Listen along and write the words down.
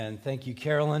And thank you,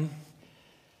 Carolyn.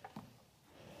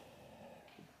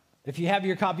 If you have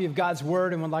your copy of God's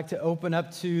Word and would like to open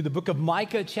up to the book of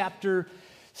Micah, chapter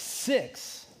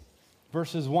 6,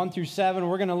 verses 1 through 7,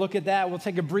 we're going to look at that. We'll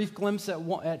take a brief glimpse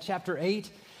at chapter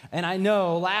 8. And I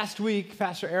know last week,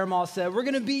 Pastor Aramal said, we're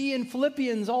going to be in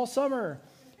Philippians all summer.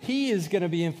 He is going to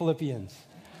be in Philippians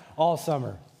all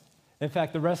summer. In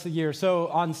fact, the rest of the year. So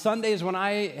on Sundays when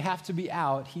I have to be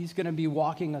out, he's going to be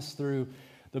walking us through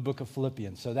the book of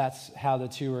Philippians. So that's how the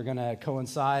two are going to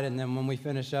coincide. And then when we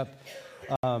finish up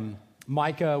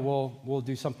Micah, we'll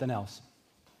do something else.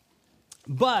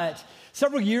 But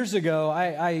several years ago,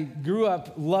 I grew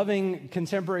up loving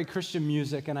contemporary Christian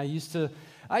music, and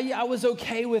I was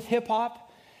okay with hip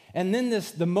hop. And then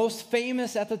the most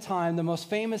famous at the time, the most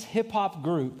famous hip hop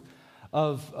group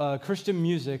of Christian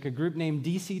music, a group named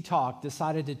DC Talk,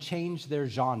 decided to change their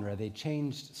genre. They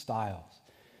changed styles.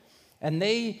 And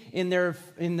they, in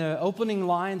the opening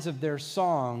lines of their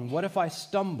song, "What If I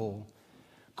Stumble,"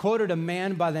 quoted a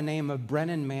man by the name of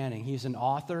Brennan Manning. He's an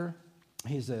author.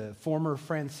 He's a former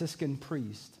Franciscan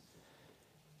priest.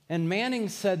 And Manning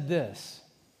said this.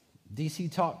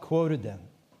 DC Talk quoted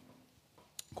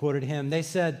him. They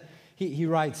said, he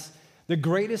writes, "The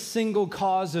greatest single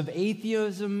cause of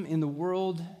atheism in the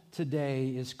world today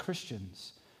is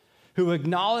Christians who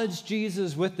acknowledge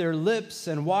Jesus with their lips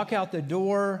and walk out the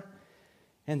door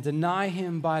and deny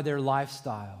him by their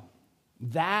lifestyle.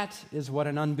 That is what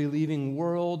an unbelieving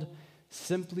world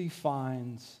simply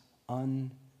finds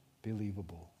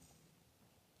unbelievable."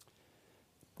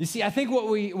 You see, I think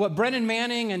what Brennan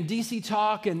Manning and DC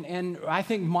Talk and I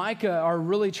think Micah are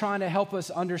really trying to help us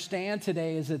understand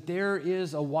today is that there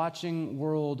is a watching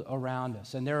world around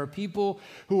us. And there are people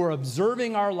who are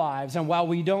observing our lives. And while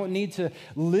we don't need to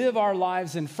live our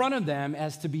lives in front of them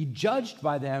as to be judged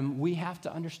by them, we have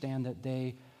to understand that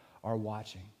they are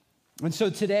watching. And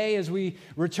so today, as we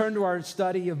return to our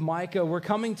study of Micah, we're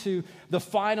coming to the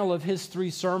final of his 3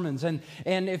 sermons. And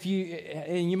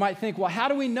you might think, well, how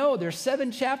do we know? There's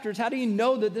 7 chapters. How do you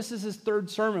know that this is his 3rd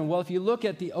sermon? Well, if you look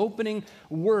at the opening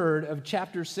word of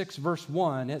chapter 6, verse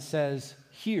 1, it says,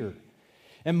 "Hear."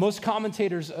 And most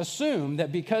commentators assume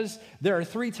that because there are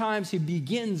 3 times he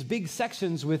begins big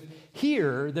sections with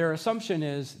 "hear," their assumption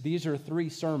is these are 3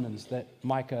 sermons that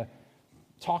Micah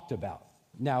talked about.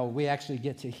 Now, we actually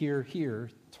get to hear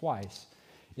 "here" twice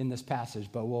in this passage,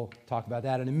 but we'll talk about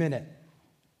that in a minute.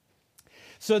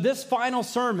 So this final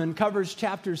sermon covers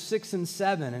chapters 6 and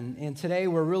 7, and today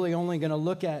we're really only going to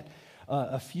look at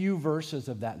a few verses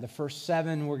of that. The first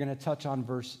 7, we're going to touch on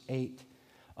verse 8,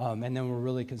 and then we'll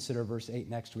really consider verse 8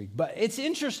 next week. But it's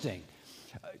interesting.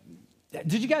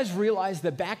 Did you guys realize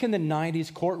that back in the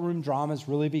 90s, courtroom dramas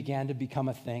really began to become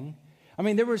a thing? I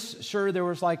mean, there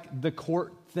was like the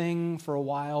court thing for a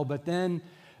while, but then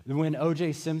when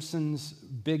O.J. Simpson's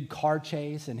big car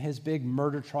chase and his big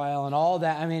murder trial and all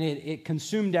that, I mean, it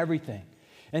consumed everything.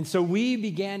 And so we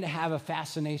began to have a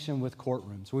fascination with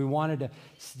courtrooms. We wanted to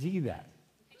see that.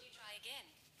 Could you try again?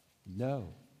 No.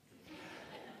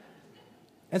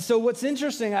 And so what's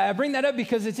interesting, I bring that up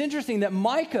because it's interesting that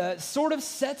Micah sort of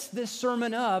sets this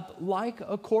sermon up like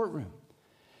a courtroom.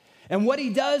 And what he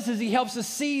does is he helps us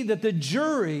see that the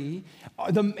jury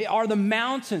are the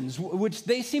mountains, which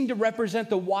they seem to represent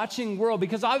the watching world,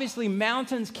 because obviously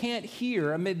mountains can't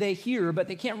hear. I mean, they hear, but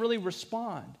they can't really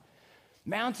respond.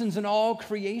 Mountains and all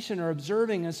creation are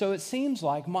observing, and so it seems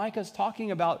like Micah's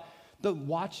talking about the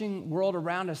watching world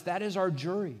around us. That is our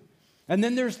jury. And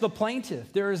then there's the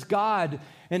plaintiff. There is God,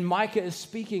 and Micah is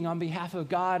speaking on behalf of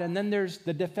God. And then there's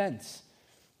the defense,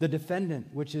 the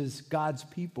defendant, which is God's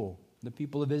people, the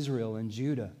people of Israel and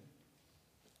Judah.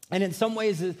 And in some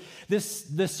ways,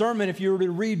 this sermon, if you were to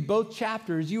read both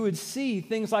chapters, you would see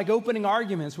things like opening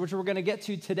arguments, which we're going to get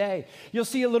to today. You'll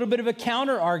see a little bit of a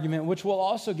counter argument, which we'll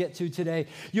also get to today.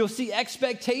 You'll see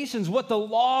expectations, what the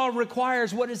law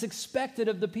requires, what is expected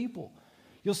of the people.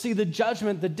 You'll see the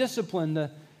judgment, the discipline,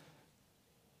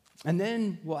 and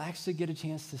then we'll actually get a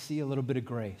chance to see a little bit of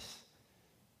grace,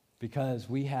 because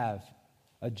we have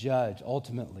a judge,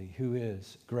 ultimately, who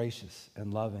is gracious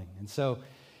and loving. And so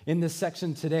in this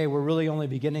section today, we're really only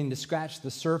beginning to scratch the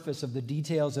surface of the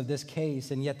details of this case,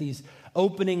 and yet these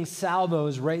opening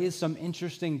salvos raise some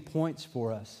interesting points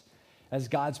for us as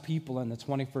God's people in the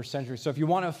 21st century. So if you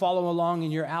want to follow along in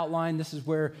your outline, this is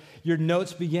where your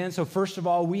notes begin. So first of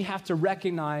all, we have to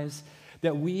recognize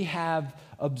that we have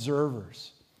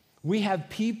observers. We have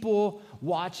people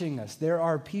watching us. There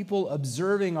are people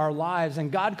observing our lives,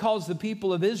 and God calls the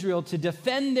people of Israel to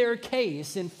defend their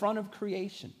case in front of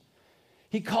creation.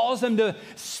 He calls them to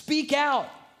speak out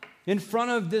in front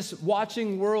of this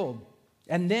watching world.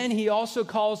 And then he also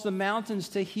calls the mountains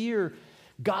to hear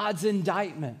God's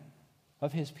indictment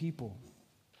of his people.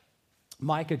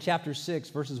 Micah chapter 6,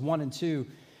 verses 1 and 2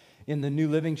 in the New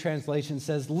Living Translation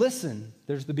says, listen,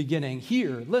 there's the beginning,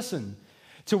 hear, listen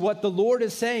to what the Lord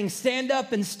is saying. Stand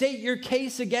up and state your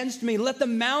case against me. Let the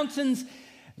mountains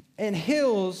and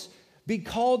hills be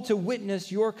called to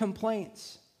witness your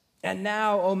complaints. And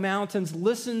now, O mountains,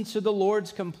 listen to the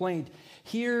Lord's complaint.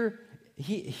 Here,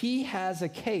 he has a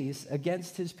case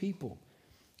against his people,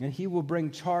 and he will bring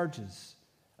charges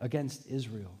against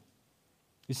Israel.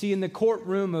 You see, in the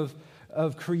courtroom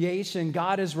of creation,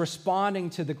 God is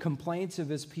responding to the complaints of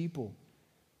his people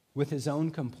with his own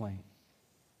complaint.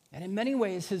 And in many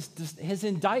ways, his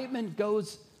indictment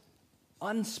goes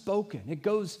unspoken. It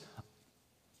goes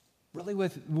really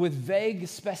with vague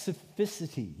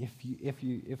specificity,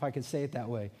 if I could say it that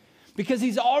way. Because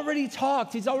he's already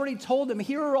talked, he's already told them,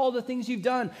 here are all the things you've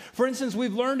done. For instance,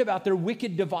 we've learned about their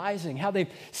wicked devising, how they've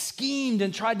schemed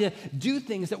and tried to do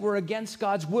things that were against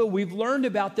God's will. We've learned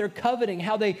about their coveting,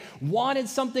 how they wanted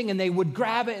something and they would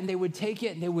grab it and they would take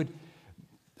it and they would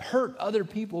hurt other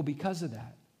people because of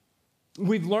that.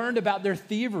 We've learned about their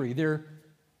thievery,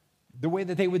 the way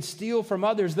that they would steal from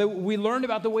others. We learned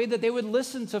about the way that they would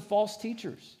listen to false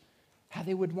teachers, how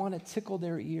they would want to tickle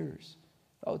their ears.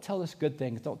 Oh, tell us good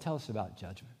things. Don't tell us about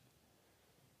judgment.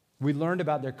 We learned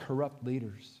about their corrupt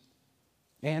leaders,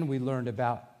 and we learned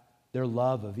about their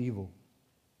love of evil.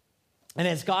 And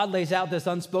as God lays out this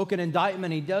unspoken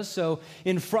indictment, he does so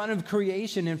in front of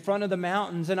creation, in front of the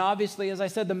mountains. And obviously, as I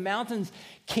said, the mountains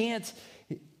can't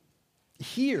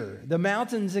hear. The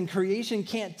mountains and creation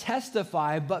can't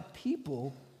testify, but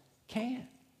people can.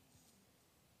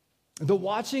 The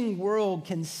watching world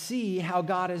can see how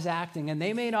God is acting, and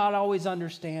they may not always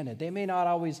understand it. They may not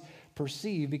always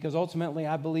perceive, because ultimately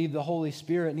I believe the Holy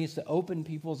Spirit needs to open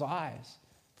people's eyes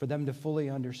for them to fully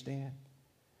understand.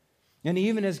 And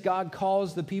even as God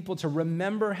calls the people to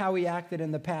remember how he acted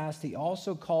in the past, he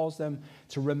also calls them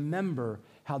to remember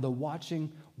how the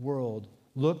watching world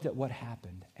looked at what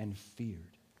happened and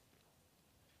feared.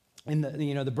 And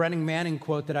the Brennan Manning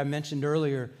quote that I mentioned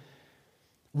earlier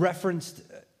referenced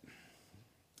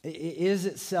is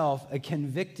itself a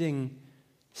convicting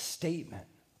statement.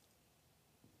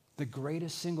 The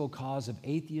greatest single cause of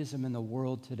atheism in the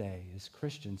world today is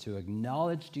Christians who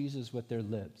acknowledge Jesus with their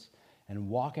lips and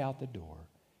walk out the door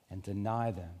and deny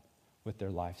them with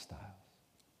their lifestyles.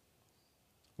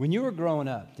 When you were growing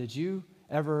up, did you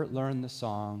ever learn the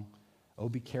song, "Oh,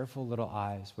 be careful, little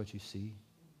eyes, what you see"?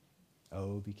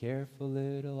 Oh, be careful,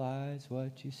 little eyes,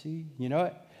 what you see. You know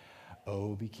it?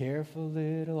 Oh, be careful,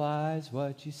 little eyes,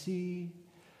 what you see.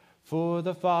 For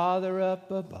the Father up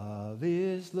above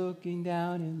is looking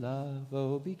down in love.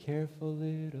 Oh, be careful,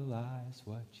 little eyes,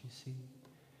 what you see.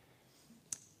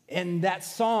 And that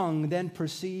song then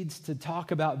proceeds to talk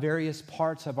about various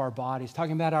parts of our bodies,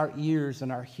 talking about our ears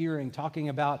and our hearing, talking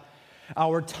about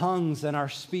our tongues and our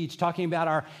speech, talking about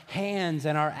our hands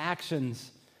and our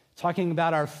actions, talking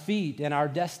about our feet and our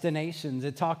destinations.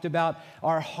 It talked about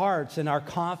our hearts and our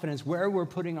confidence, where we're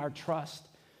putting our trust.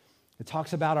 It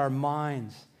talks about our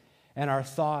minds and our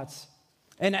thoughts.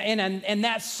 And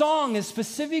that song is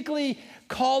specifically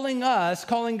calling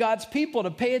God's people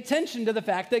to pay attention to the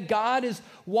fact that God is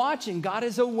watching, God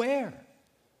is aware.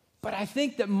 But I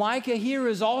think that Micah here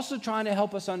is also trying to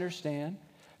help us understand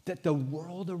that the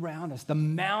world around us, the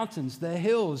mountains, the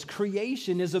hills,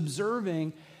 creation is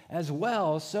observing as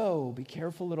well. So be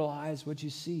careful, little eyes, what you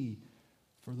see,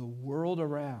 for the world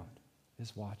around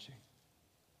is watching,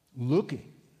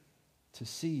 looking to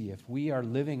see if we are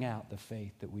living out the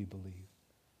faith that we believe.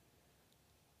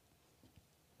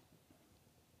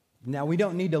 Now, we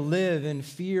don't need to live in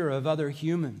fear of other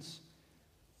humans,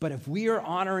 but if we are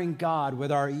honoring God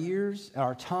with our ears,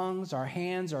 our tongues, our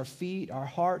hands, our feet, our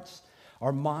hearts,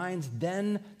 our minds,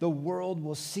 then the world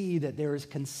will see that there is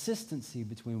consistency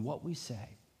between what we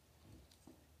say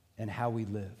and how we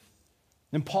live.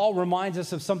 And Paul reminds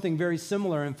us of something very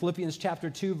similar in Philippians chapter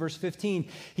 2, verse 15.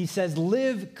 He says,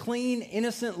 live clean,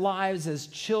 innocent lives as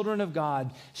children of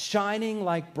God, shining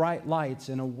like bright lights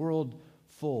in a world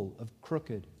full of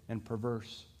crooked and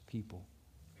perverse people.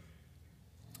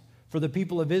 For the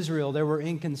people of Israel, there were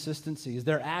inconsistencies.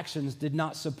 Their actions did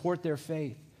not support their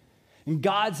faith. And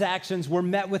God's actions were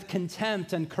met with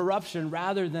contempt and corruption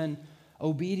rather than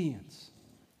obedience.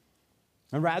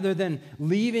 And rather than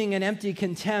leaving an empty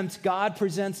contempt, God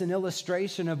presents an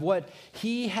illustration of what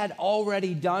he had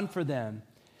already done for them.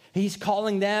 He's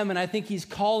calling them, and I think he's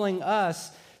calling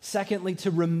us, secondly,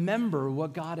 to remember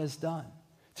what God has done.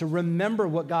 to remember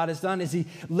what God has done. As he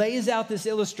lays out this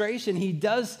illustration, he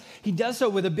does so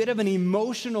with a bit of an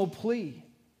emotional plea.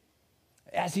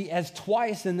 As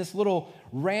twice in this little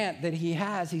rant that he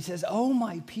has, he says, "Oh,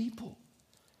 my people."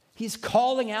 He's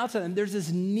calling out to them. There's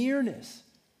this nearness,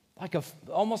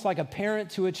 almost like a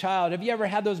parent to a child. Have you ever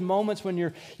had those moments when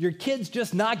your kid's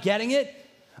just not getting it?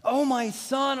 "Oh, my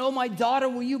son, oh, my daughter,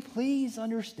 will you please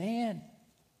understand?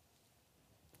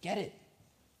 Get it."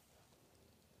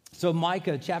 So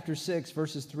Micah chapter 6,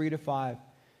 verses 3-5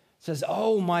 says,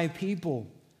 "Oh, my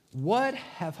people, what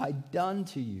have I done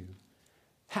to you?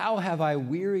 How have I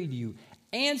wearied you?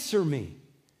 Answer me.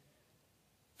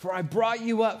 For I brought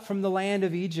you up from the land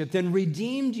of Egypt and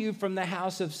redeemed you from the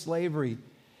house of slavery.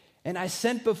 And I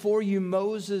sent before you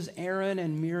Moses, Aaron,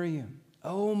 and Miriam.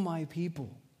 Oh, my people,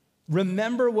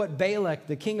 remember what Balak,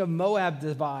 the king of Moab,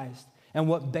 devised, and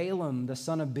what Balaam, the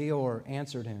son of Beor,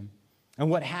 answered him, and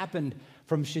what happened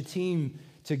from Shittim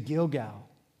to Gilgal,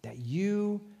 that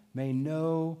you may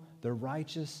know the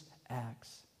righteous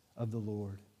acts of the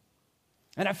Lord."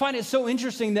 And I find it so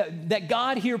interesting that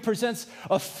God here presents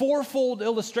a fourfold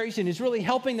illustration. He's really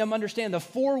helping them understand the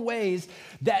four ways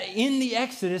that in the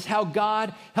Exodus, how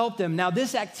God helped them. Now,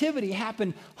 this activity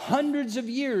happened hundreds of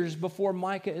years before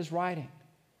Micah is writing.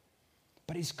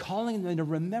 But he's calling them to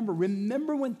remember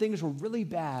when things were really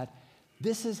bad,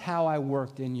 this is how I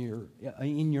worked in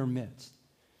your midst.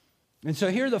 And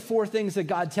so here are the four things that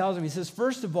God tells him. He says,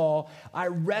 first of all, I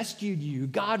rescued you.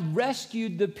 God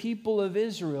rescued the people of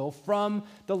Israel from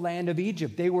the land of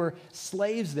Egypt. They were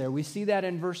slaves there. We see that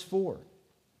in verse 4.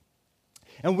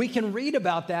 And we can read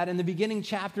about that in the beginning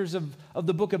chapters of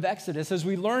the book of Exodus as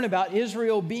we learn about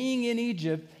Israel being in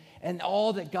Egypt and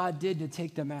all that God did to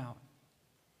take them out.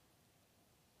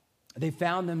 They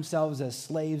found themselves as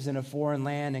slaves in a foreign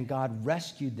land, and God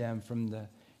rescued them from the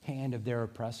hand of their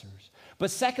oppressors. But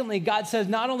secondly, God says,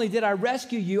 not only did I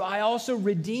rescue you, I also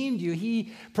redeemed you.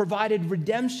 He provided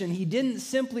redemption. He didn't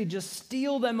simply just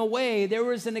steal them away. There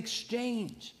was an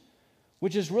exchange,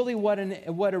 which is really what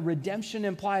a redemption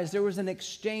implies. There was an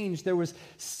exchange. There was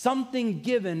something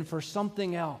given for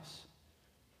something else.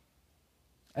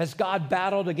 As God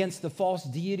battled against the false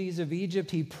deities of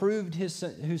Egypt, he proved his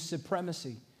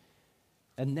supremacy.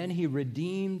 And then he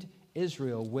redeemed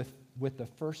Israel with the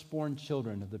firstborn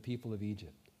children of the people of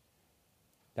Egypt.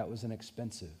 That was an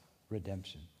expensive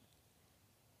redemption.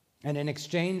 And in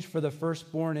exchange for the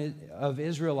firstborn of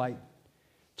Israelite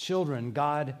children,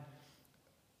 God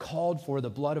called for the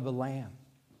blood of a lamb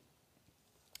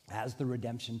as the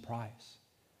redemption price.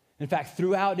 In fact,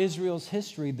 throughout Israel's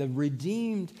history, the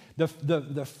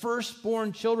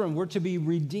firstborn children were to be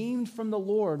redeemed from the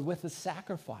Lord with a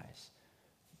sacrifice.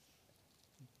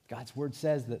 God's word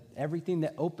says that everything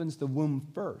that opens the womb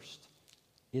first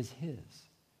is his.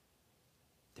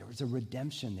 There was a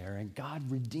redemption there, and God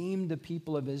redeemed the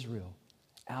people of Israel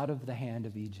out of the hand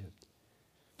of Egypt.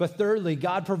 But thirdly,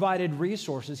 God provided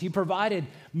resources. He provided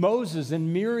Moses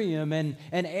and Miriam and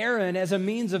Aaron as a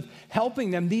means of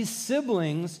helping them. These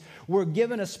siblings were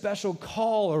given a special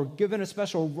call or given a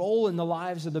special role in the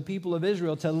lives of the people of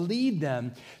Israel to lead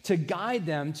them, to guide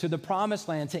them to the promised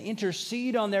land, to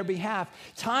intercede on their behalf.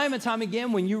 Time and time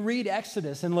again, when you read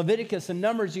Exodus and Leviticus and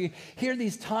Numbers, you hear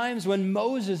these times when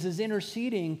Moses is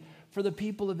interceding for the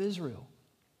people of Israel.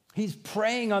 He's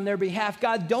praying on their behalf.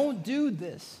 God, don't do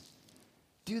this.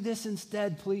 Do this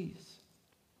instead, please.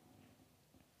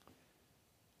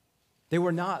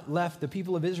 The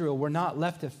people of Israel were not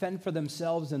left to fend for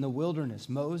themselves in the wilderness.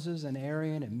 Moses and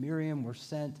Aaron and Miriam were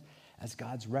sent as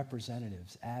God's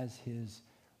representatives, as his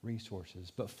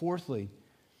resources. But fourthly,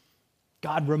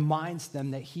 God reminds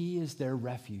them that he is their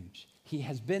refuge. He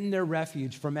has been their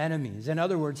refuge from enemies. In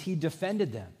other words, he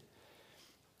defended them.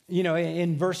 You know,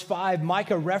 in verse 5,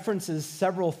 Micah references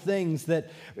several things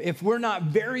that if we're not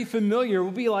very familiar,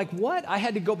 we'll be like, what? I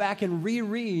had to go back and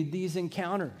reread these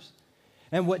encounters.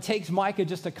 And what takes Micah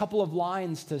just a couple of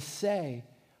lines to say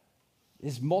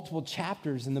is multiple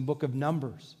chapters in the book of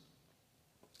Numbers.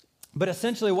 But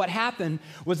essentially what happened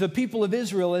was the people of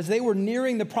Israel, as they were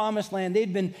nearing the promised land,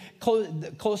 they'd been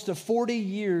close to 40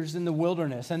 years in the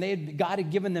wilderness, and God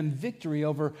had given them victory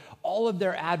over all of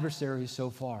their adversaries so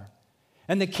far.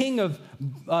 And the king of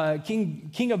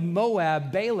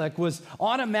Moab, Balak, was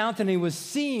on a mountain. He was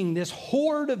seeing this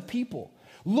horde of people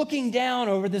looking down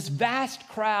over this vast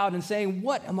crowd and saying,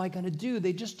 what am I going to do?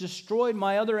 They just destroyed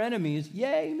my other enemies.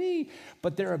 Yay, me.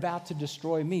 But they're about to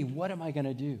destroy me. What am I going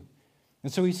to do?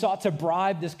 And so he sought to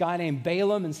bribe this guy named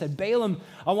Balaam and said, Balaam,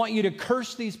 I want you to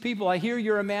curse these people. I hear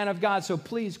you're a man of God, so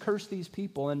please curse these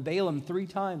people. And Balaam 3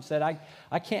 times said,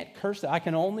 I can't curse them. I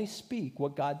can only speak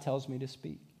what God tells me to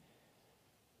speak.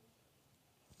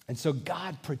 And so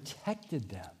God protected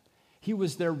them. He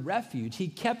was their refuge. He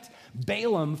kept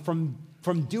Balaam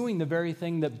from doing the very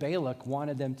thing that Balak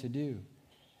wanted them to do.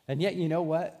 And yet, you know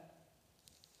what?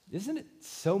 Isn't it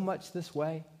so much this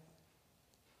way?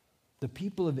 The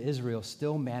people of Israel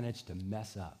still managed to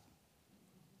mess up.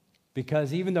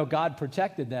 Because even though God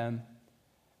protected them,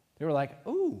 they were like,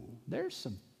 ooh, there's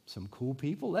some cool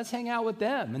people. Let's hang out with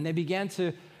them. And they began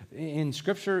to, in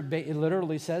Scripture, it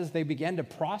literally says they began to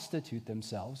prostitute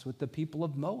themselves with the people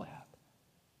of Moab.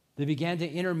 They began to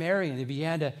intermarry and they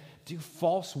began to do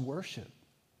false worship.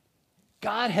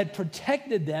 God had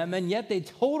protected them, and yet they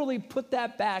totally put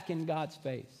that back in God's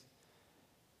face.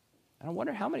 And I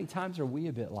wonder how many times are we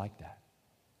a bit like that?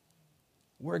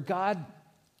 Where God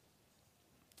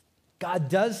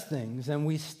does things and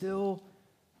we still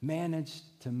manage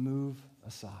to move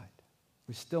aside.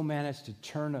 We still manage to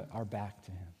turn our back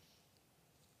to him.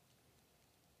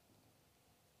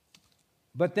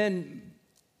 But then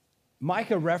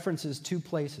Micah references two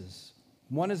places.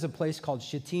 One is a place called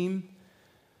Shittim,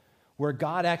 where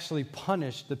God actually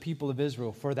punished the people of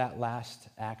Israel for that last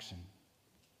action.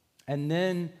 And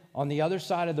then on the other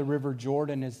side of the river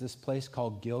Jordan is this place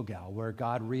called Gilgal, where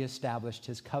God reestablished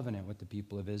his covenant with the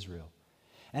people of Israel.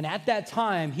 And at that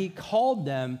time, he called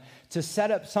them to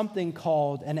set up something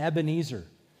called an Ebenezer.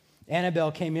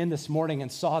 Annabelle came in this morning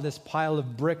and saw this pile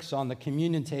of bricks on the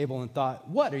communion table and thought,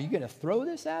 what, are you going to throw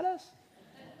this at us?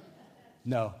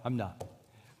 No, I'm not.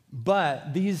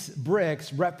 But these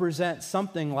bricks represent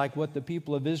something like what the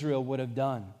people of Israel would have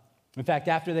done. In fact,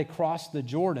 after they crossed the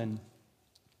Jordan,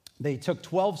 they took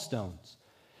 12 stones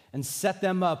and set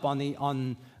them up on the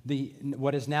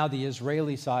what is now the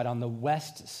Israeli side, on the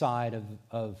west side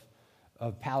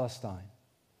of Palestine.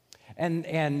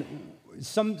 And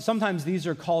sometimes these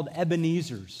are called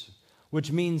Ebenezers,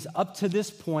 which means up to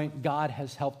this point, God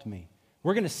has helped me.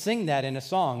 We're going to sing that in a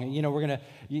song. You know,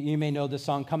 you may know the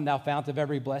song, Come Thou Fount of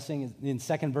Every Blessing. In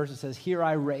second verse it says, Here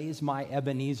I raise my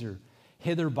Ebenezer,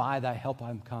 hither by thy help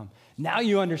I'm come. Now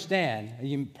you understand.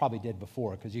 You probably did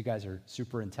before because you guys are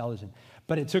super intelligent.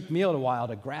 But it took me a little while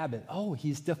to grab it. Oh,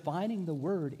 he's defining the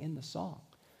word in the song.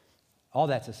 All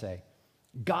that to say,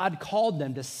 God called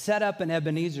them to set up an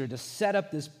Ebenezer, to set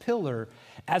up this pillar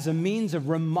as a means of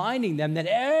reminding them that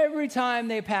every time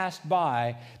they passed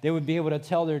by, they would be able to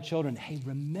tell their children, hey,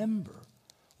 remember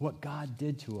what God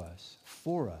did to us,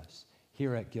 for us,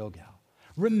 here at Gilgal.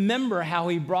 Remember how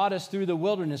he brought us through the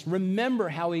wilderness. Remember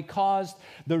how he caused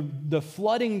the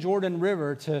flooding Jordan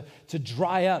River to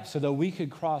dry up so that we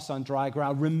could cross on dry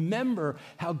ground. Remember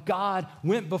how God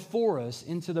went before us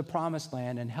into the promised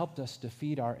land and helped us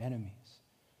defeat our enemies.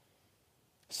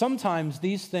 Sometimes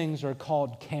these things are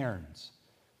called cairns.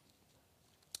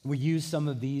 We used some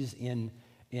of these in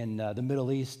the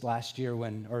Middle East last year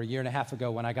or a year and a half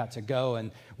ago when I got to go, and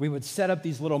we would set up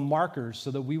these little markers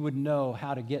so that we would know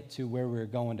how to get to where we were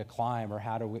going to climb, or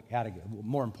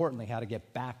more importantly, how to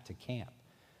get back to camp.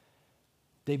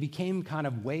 They became kind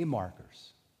of way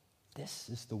markers. This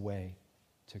is the way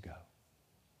to go.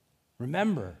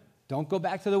 Remember, don't go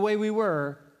back to the way we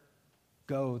were.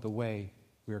 Go the way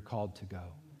we are called to go.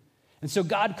 And so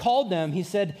God called them. He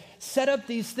said, set up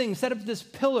these things, set up this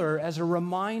pillar as a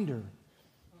reminder.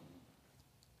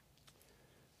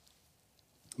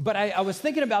 But I was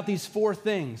thinking about these four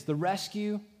things: the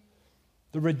rescue,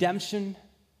 the redemption,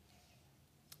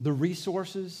 the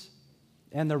resources,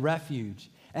 and the refuge.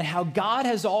 And how God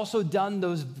has also done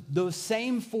those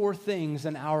same four things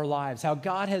in our lives. How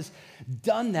God has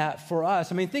done that for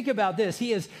us. I mean, think about this.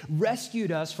 He has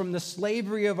rescued us from the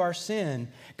slavery of our sin.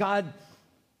 God,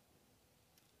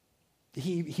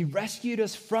 He rescued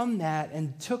us from that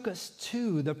and took us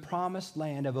to the promised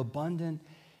land of abundant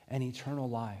and eternal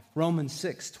life. Romans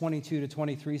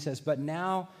 6:22-23 says, but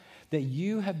now that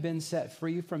you have been set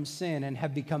free from sin and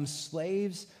have become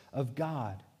slaves of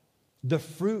God, the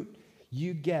fruit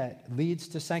you get leads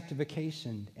to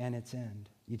sanctification and its end,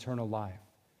 eternal life.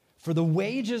 For the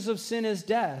wages of sin is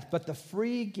death, but the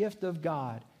free gift of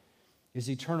God is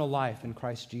eternal life in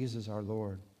Christ Jesus our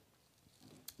Lord.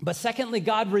 But secondly,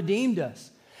 God redeemed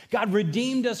us. God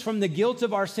redeemed us from the guilt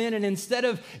of our sin, and instead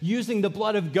of using the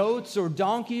blood of goats or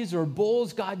donkeys or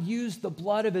bulls, God used the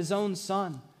blood of his own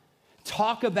Son.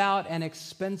 Talk about an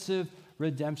expensive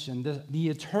redemption. The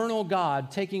eternal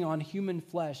God taking on human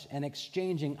flesh and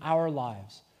exchanging our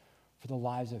lives for the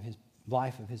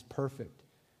life of his perfect,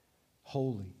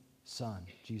 holy Son,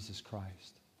 Jesus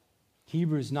Christ.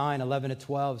 Hebrews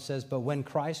 9:11-12 says, but when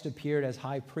Christ appeared as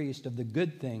high priest of the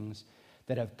good things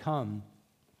that have come,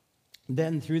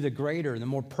 Then through the greater, the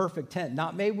more perfect tent,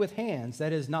 not made with hands,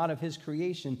 that is not of his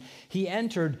creation, he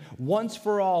entered once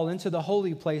for all into the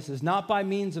holy places, not by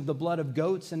means of the blood of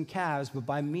goats and calves, but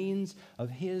by means of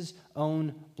his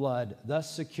own blood,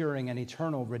 thus securing an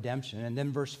eternal redemption. And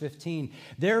then verse 15,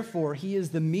 therefore he is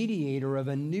the mediator of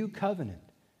a new covenant,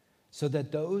 so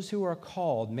that those who are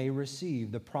called may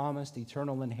receive the promised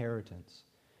eternal inheritance,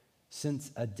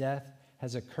 since a death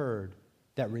has occurred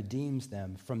that redeems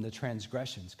them from the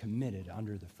transgressions committed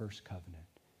under the first covenant.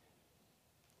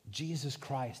 Jesus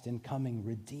Christ, in coming,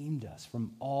 redeemed us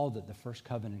from all that the first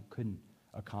covenant couldn't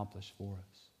accomplish for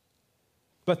us.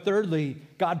 But thirdly,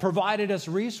 God provided us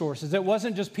resources. It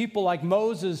wasn't just people like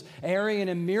Moses, Aaron,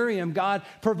 and Miriam. God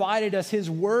provided us his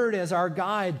word as our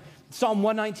guide. Psalm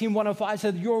 119, 105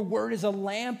 said, your word is a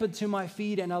lamp unto my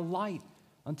feet and a light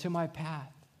unto my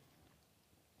path.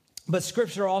 But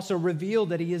Scripture also revealed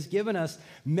that he has given us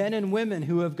men and women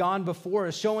who have gone before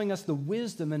us, showing us the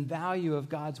wisdom and value of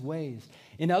God's ways.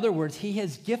 In other words, he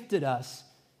has gifted us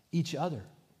each other.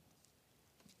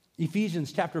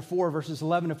 Ephesians chapter 4, verses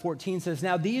 11 to 14 says,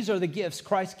 now these are the gifts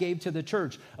Christ gave to the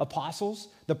church, apostles,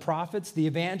 the prophets, the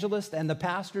evangelists, and the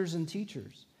pastors and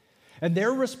teachers. And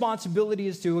their responsibility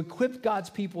is to equip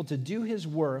God's people to do his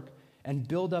work and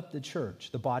build up the church,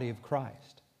 the body of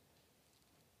Christ.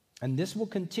 And this will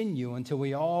continue until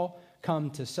we all come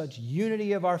to such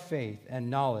unity of our faith and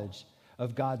knowledge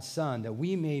of God's Son that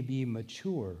we may be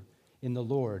mature in the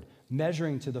Lord,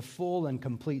 measuring to the full and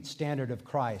complete standard of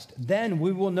Christ. Then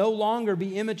we will no longer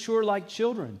be immature like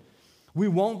children. We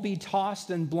won't be tossed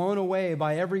and blown away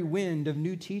by every wind of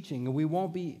new teaching. And we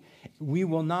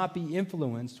will not be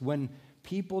influenced when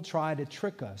people try to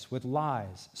trick us with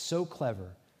lies so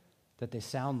clever that they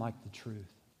sound like the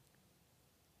truth.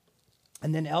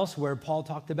 And then elsewhere, Paul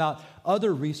talked about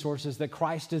other resources that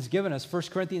Christ has given us. 1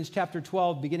 Corinthians chapter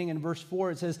 12, beginning in verse 4,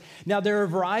 it says, now there are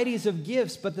varieties of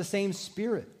gifts, but the same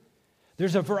Spirit.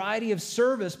 There's a variety of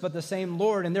service, but the same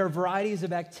Lord. And there are varieties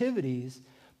of activities,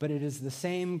 but it is the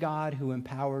same God who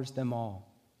empowers them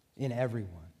all in everyone.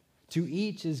 To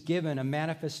each is given a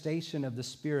manifestation of the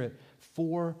Spirit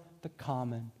for the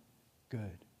common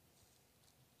good.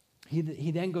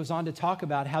 He then goes on to talk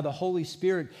about how the Holy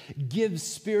Spirit gives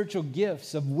spiritual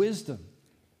gifts of wisdom,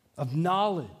 of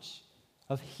knowledge,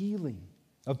 of healing,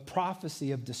 of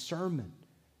prophecy, of discernment,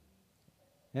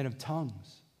 and of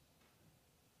tongues.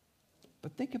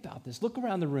 But think about this. Look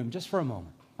around the room just for a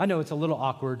moment. I know it's a little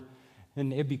awkward,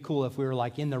 and it'd be cool if we were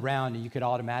like in the round and you could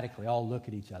automatically all look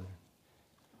at each other.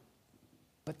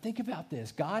 But think about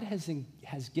this. God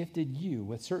has gifted you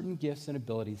with certain gifts and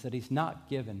abilities that he's not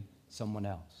given someone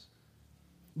else.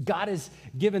 God has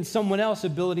given someone else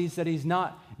abilities that he's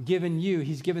not given you.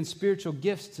 He's given spiritual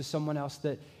gifts to someone else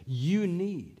that you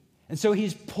need. And so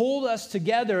he's pulled us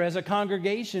together as a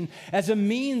congregation as a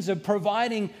means of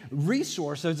providing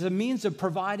resources, as a means of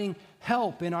providing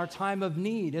help in our time of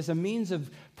need, as a means of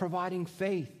providing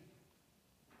faith.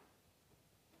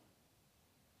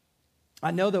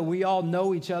 I know that we all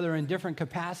know each other in different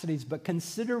capacities, but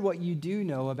consider what you do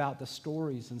know about the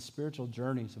stories and spiritual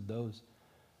journeys of those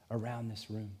around this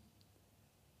room.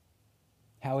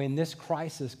 How in this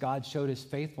crisis, God showed his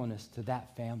faithfulness to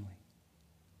that family.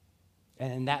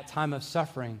 And in that time of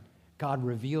suffering, God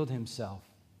revealed himself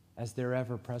as their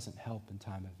ever-present help in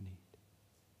time of need.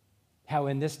 How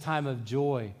in this time of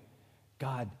joy,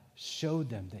 God showed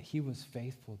them that he was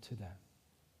faithful to them.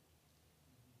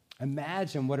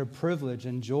 Imagine what a privilege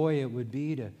and joy it would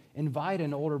be to invite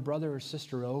an older brother or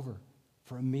sister over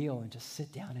for a meal and just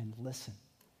sit down and listen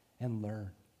and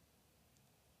learn.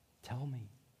 Tell me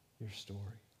your story.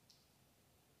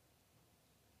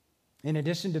 In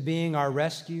addition to being our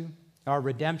rescue, our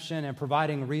redemption, and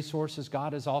providing resources,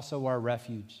 God is also our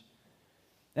refuge.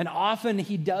 And often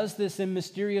he does this in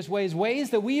mysterious ways,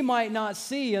 ways that we might not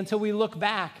see until we look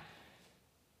back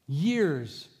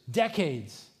years,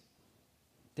 decades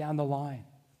down the line.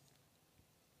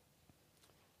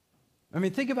 I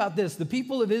mean, think about this. The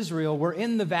people of Israel were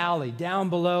in the valley down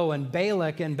below, and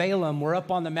Balak and Balaam were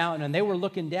up on the mountain, and they were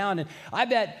looking down. And I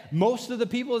bet most of the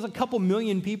people, there's a couple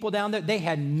million people down there, they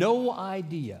had no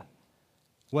idea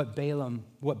what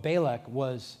Balak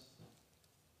was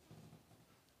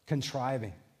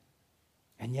contriving.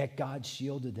 And yet God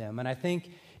shielded them. And I think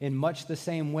in much the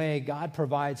same way, God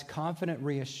provides confident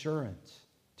reassurance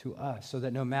to us so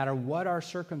that no matter what our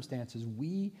circumstances,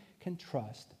 we can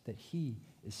trust that he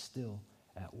is still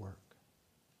at work.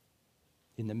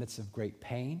 In the midst of great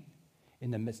pain, in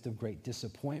the midst of great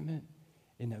disappointment,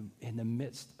 in the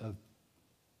midst of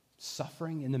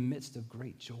suffering, in the midst of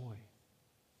great joy.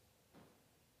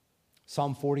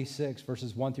 Psalm 46,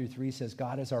 verses 1 through 3 says,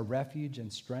 God is our refuge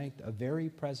and strength, a very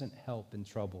present help in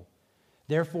trouble.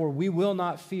 Therefore, we will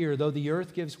not fear, though the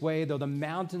earth gives way, though the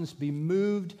mountains be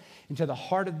moved into the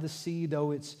heart of the sea,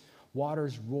 though its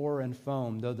waters roar and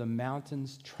foam, though the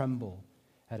mountains tremble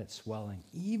at its swelling.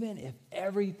 Even if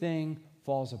everything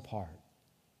falls apart,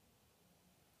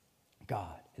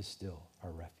 God is still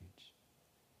our refuge.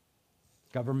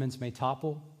 Governments may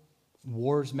topple,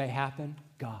 wars may happen,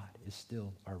 God is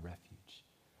still our refuge.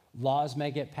 Laws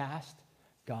may get passed,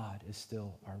 God is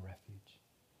still our refuge.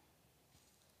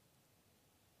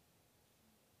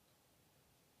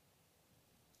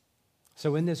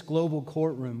 So in this global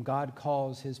courtroom, God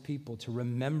calls his people to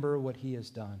remember what he has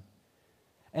done.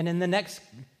 And in the next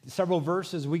several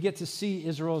verses, we get to see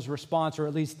Israel's response, or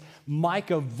at least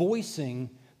Micah voicing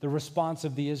the response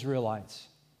of the Israelites.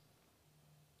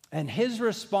 And his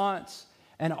response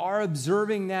and our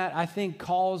observing that, I think,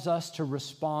 calls us to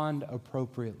respond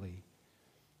appropriately.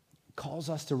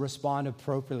 Calls us to respond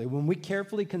appropriately. When we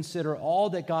carefully consider all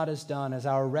that God has done as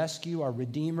our rescue, our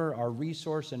redeemer, our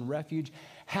resource and refuge,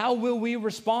 how will we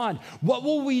respond? What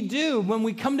will we do when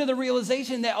we come to the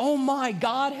realization that, oh my,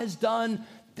 God has done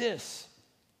this?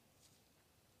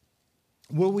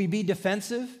 Will we be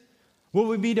defensive? Will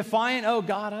we be defiant? Oh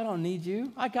God, I don't need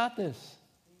you. I got this.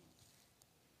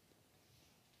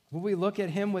 Will we look at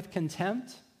him with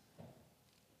contempt?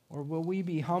 Or will we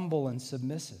be humble and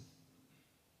submissive?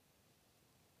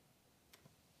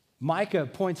 Micah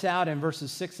points out in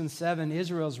verses 6 and 7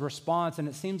 Israel's response, and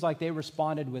it seems like they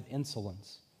responded with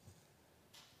insolence.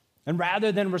 And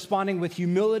rather than responding with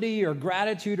humility or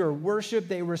gratitude or worship,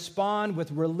 they respond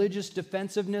with religious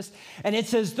defensiveness. And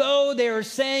it's as though they are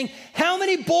saying, how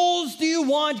many bulls do you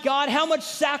want, God? How much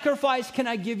sacrifice can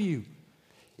I give you?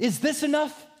 Is this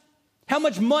enough? How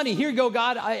much money? Here you go,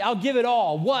 God. I'll give it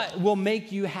all. What will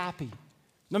make you happy?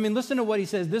 I mean, listen to what he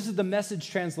says. This is the Message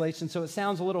translation, so it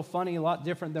sounds a little funny, a lot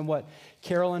different than what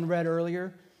Carolyn read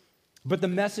earlier. But the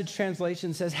Message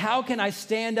translation says, how can I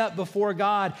stand up before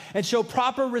God and show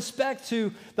proper respect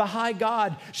to the high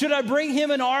God? Should I bring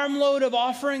him an armload of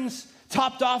offerings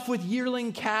topped off with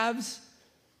yearling calves?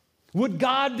 Would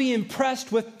God be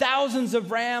impressed with thousands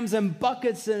of rams and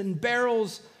buckets and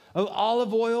barrels of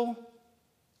olive oil?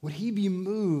 Would he be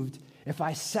moved if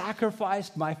I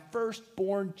sacrificed my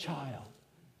firstborn child,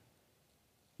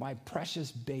 my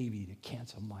precious baby, to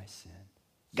cancel my sin?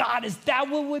 God, is that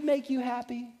what would make you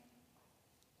happy?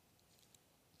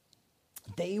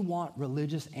 They want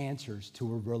religious answers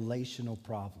to a relational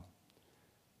problem.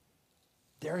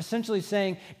 They're essentially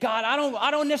saying, God,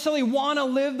 I don't necessarily want to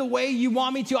live the way you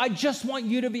want me to. I just want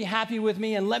you to be happy with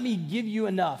me, and let me give you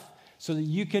enough so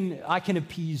that I can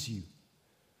appease you.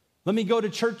 Let me go to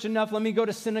church enough. Let me go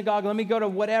to synagogue. Let me go to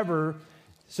whatever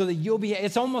so that you'll be.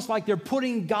 It's almost like they're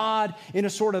putting God in a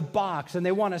sort of box, and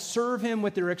they want to serve him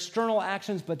with their external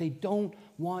actions, but they don't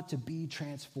want to be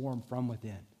transformed from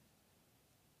within.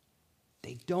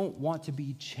 They don't want to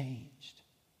be changed.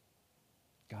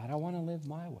 God, I want to live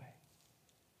my way.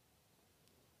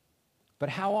 But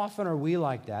how often are we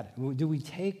like that? Do we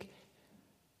take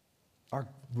our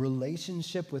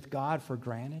relationship with God for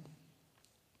granted?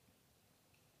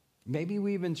 Maybe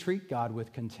we even treat God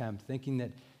with contempt, thinking that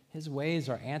his ways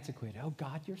are antiquated. Oh,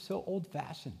 God, you're so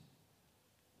old-fashioned.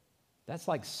 That's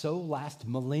like so last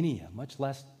millennia, much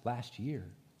less last year.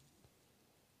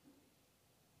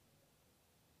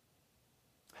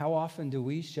 How often do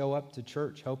we show up to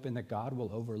church hoping that God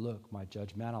will overlook my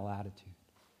judgmental attitude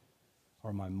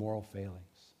or my moral failings?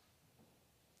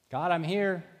 God, I'm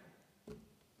here.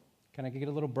 Can I get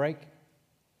a little break?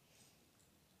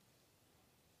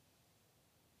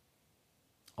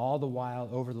 All the while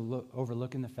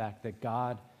overlooking the fact that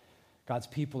God's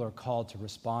people are called to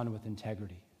respond with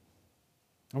integrity.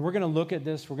 And we're going to look at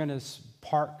this. We're going to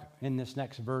park in this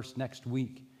next verse next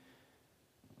week.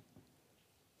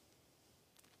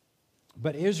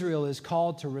 But Israel is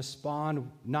called to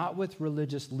respond not with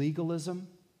religious legalism,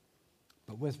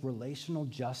 but with relational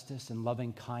justice and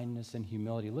loving kindness and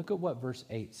humility. Look at what verse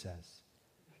 8 says.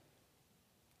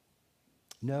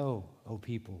 Know, O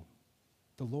people,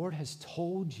 the Lord has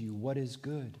told you what is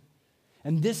good.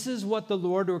 And this is what the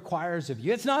Lord requires of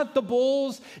you. It's not the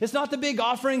bulls. It's not the big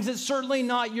offerings. It's certainly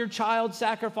not your child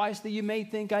sacrifice that you may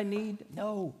think I need.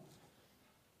 No.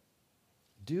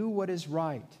 Do what is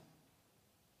right.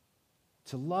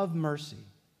 To love mercy.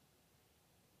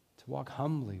 To walk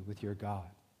humbly with your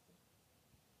God.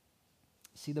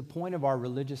 See, the point of our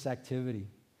religious activity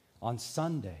on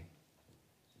Sunday,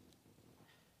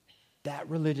 that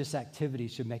religious activity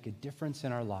should make a difference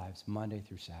in our lives Monday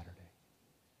through Saturday.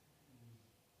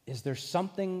 Is there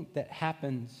something that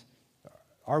happens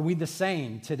Are we the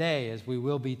same today as we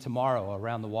will be tomorrow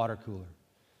around the water cooler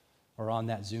or on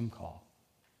that Zoom call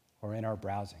or in our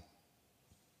browsing?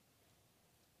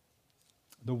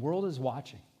 The world is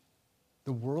watching.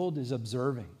 The world is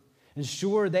observing. And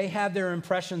sure, they have their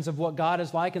impressions of what God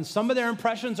is like, and some of their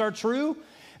impressions are true,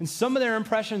 and some of their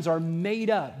impressions are made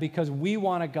up because we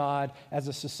want a God, as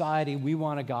a society, we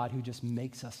want a God who just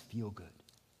makes us feel good.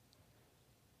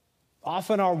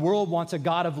 Often our world wants a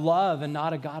God of love and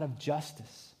not a God of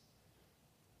justice.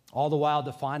 All the while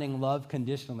defining love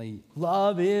conditionally.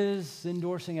 Love is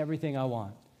endorsing everything I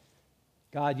want.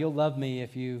 God, you'll love me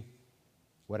if you,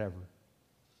 whatever.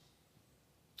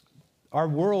 Our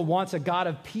world wants a God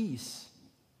of peace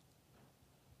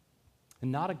and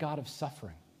not a God of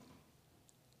suffering.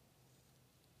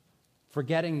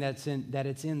 Forgetting that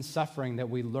it's in suffering that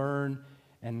we learn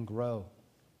and grow.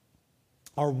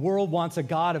 Our world wants a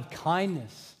God of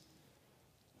kindness,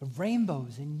 of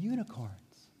rainbows and unicorns,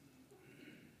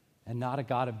 and not a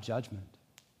God of judgment.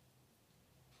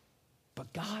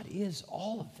 But God is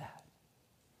all of that.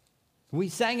 We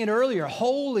sang it earlier,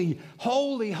 holy,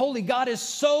 holy, holy. God is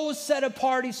so set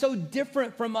apart, he's so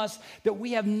different from us that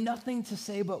we have nothing to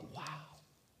say but, wow,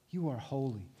 you are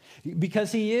holy.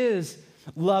 Because he is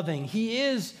loving, he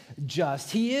is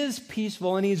just, he is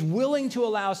peaceful, and he's willing to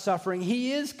allow suffering.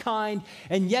 He is kind,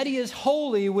 and yet he is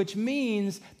holy, which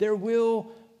means there will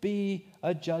be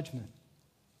a judgment.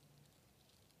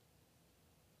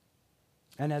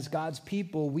 And as God's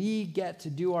people, we get to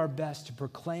do our best to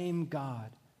proclaim God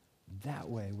that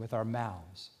way with our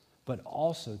mouths, but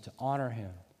also to honor him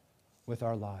with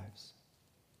our lives.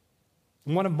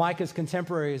 One of Micah's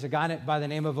contemporaries, a guy by the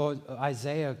name of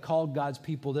Isaiah, called God's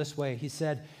people this way. He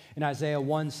said in Isaiah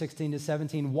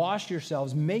 1:16-17, wash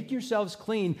yourselves, make yourselves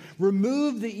clean,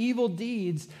 remove the evil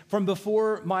deeds from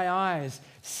before my eyes.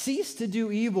 Cease to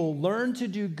do evil, learn to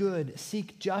do good,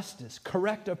 seek justice,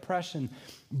 correct oppression,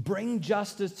 bring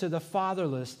justice to the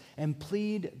fatherless, and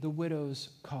plead the widow's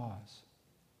cause.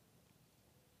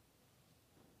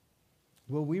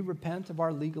 Will we repent of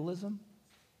our legalism?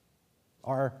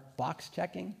 Our box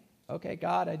checking? Okay,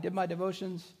 God, I did my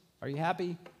devotions. Are you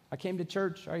happy? I came to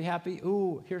church. Are you happy?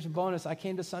 Ooh, here's a bonus. I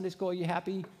came to Sunday school. Are you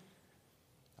happy?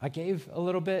 I gave a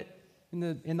little bit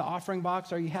in the offering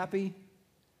box. Are you happy?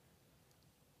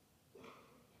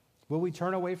 Will we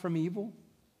turn away from evil?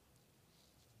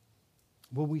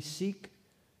 Will we seek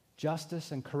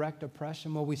justice and correct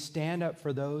oppression? Will we stand up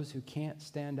for those who can't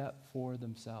stand up for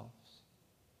themselves?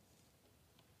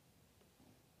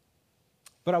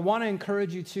 But I want to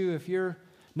encourage you too, if you're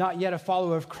not yet a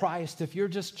follower of Christ, if you're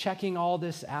just checking all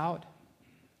this out,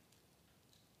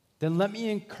 then let me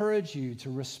encourage you to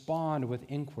respond with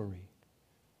inquiry.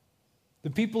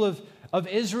 The people of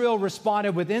Israel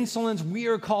responded with insolence. We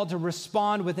are called to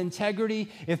respond with integrity.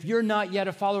 If you're not yet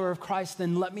a follower of Christ,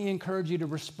 then let me encourage you to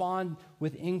respond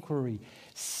with inquiry,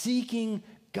 seeking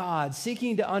God,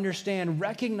 seeking to understand,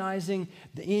 recognizing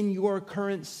that in your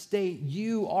current state,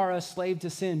 you are a slave to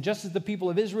sin. Just as the people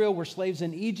of Israel were slaves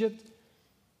in Egypt,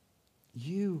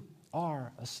 you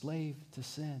are a slave to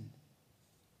sin.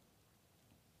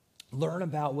 Learn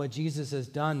about what Jesus has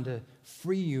done to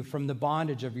free you from the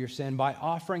bondage of your sin by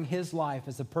offering his life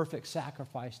as a perfect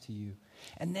sacrifice to you.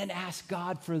 And then ask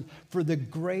God for the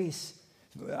grace,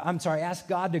 ask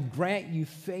God to grant you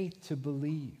faith to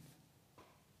believe.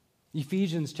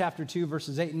 Ephesians chapter 2,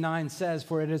 verses 8 and 9 says,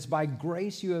 for it is by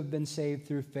grace you have been saved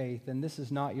through faith, and this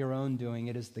is not your own doing.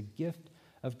 It is the gift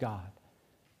of God,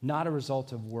 not a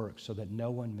result of works, so that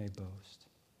no one may boast.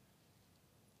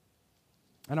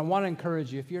 And I want to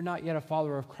encourage you, if you're not yet a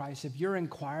follower of Christ, if you're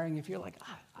inquiring, if you're like,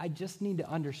 I just need to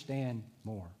understand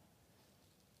more,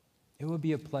 it would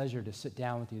be a pleasure to sit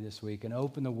down with you this week and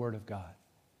open the Word of God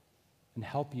and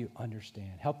help you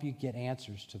understand, help you get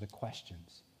answers to the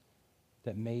questions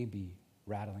that may be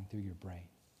rattling through your brain.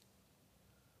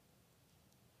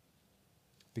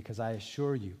 Because I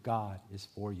assure you, God is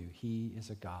for you. He is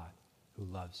a God who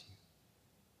loves you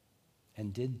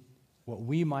and did what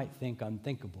we might think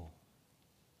unthinkable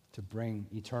to bring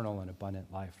eternal and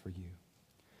abundant life for you.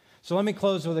 So let me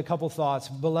close with a couple thoughts.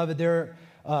 Beloved, there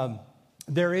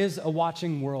is a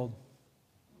watching world.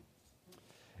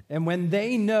 And when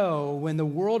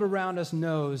the world around us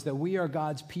knows that we are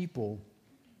God's people,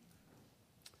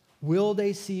 will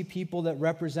they see people that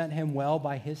represent him well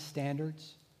by his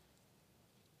standards?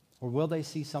 Or will they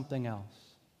see something else?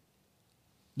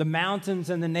 The mountains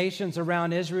and the nations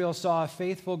around Israel saw a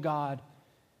faithful God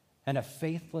and a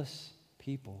faithless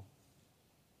people.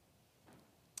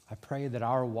 I pray that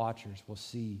our watchers will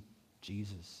see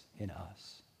Jesus in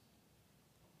us.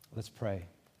 Let's pray.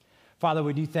 Father,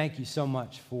 we do thank you so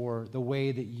much for the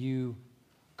way that you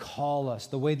call us,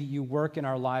 the way that you work in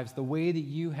our lives, the way that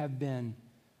you have been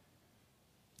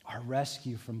our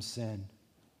rescue from sin,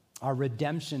 our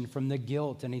redemption from the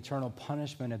guilt and eternal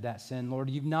punishment of that sin. Lord,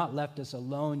 you've not left us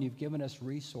alone. You've given us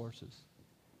resources.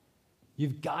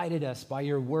 You've guided us by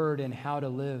your word in how to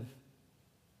live.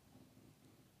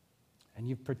 And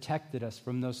you've protected us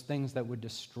from those things that would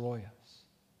destroy us.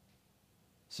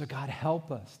 So God,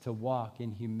 help us to walk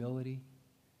in humility,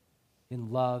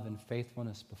 in love and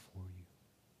faithfulness before you.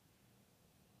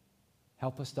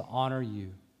 Help us to honor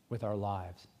you with our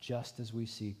lives, just as we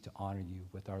seek to honor you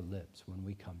with our lips when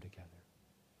we come together.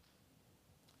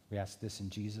 We ask this in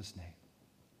Jesus'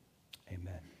 name.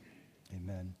 Amen.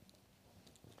 Amen.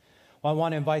 Well, I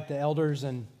want to invite the elders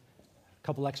and a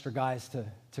couple extra guys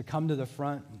to come to the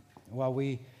front while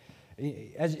we,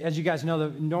 as you guys know,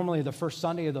 normally the first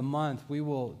Sunday of the month, we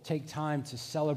will take time to celebrate